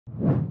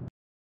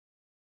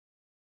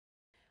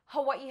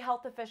Hawaii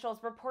health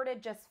officials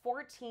reported just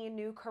 14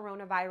 new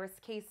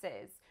coronavirus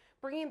cases,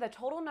 bringing the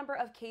total number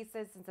of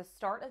cases since the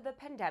start of the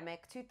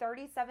pandemic to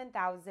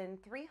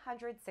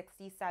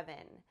 37,367.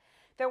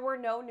 There were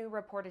no new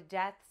reported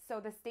deaths,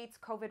 so the state's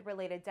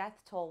COVID-related death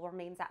toll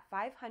remains at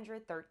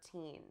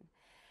 513.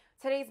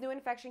 Today's new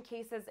infection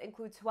cases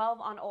include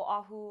 12 on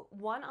Oahu,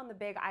 1 on the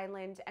Big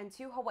Island, and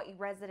 2 Hawaii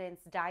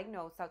residents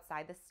diagnosed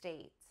outside the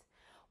state.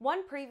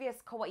 One previous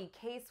Kauai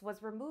case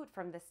was removed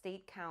from the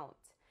state count.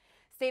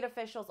 State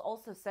officials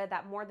also said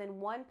that more than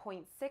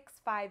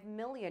 1.65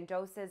 million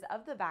doses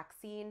of the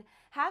vaccine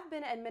have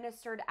been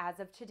administered as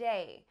of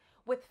today,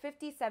 with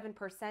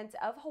 57%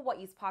 of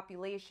Hawaii's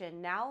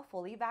population now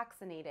fully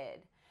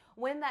vaccinated.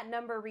 When that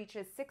number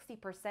reaches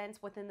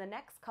 60% within the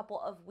next couple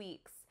of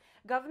weeks,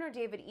 Governor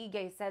David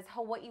Ige says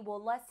Hawaii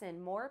will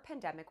lessen more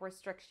pandemic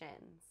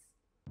restrictions.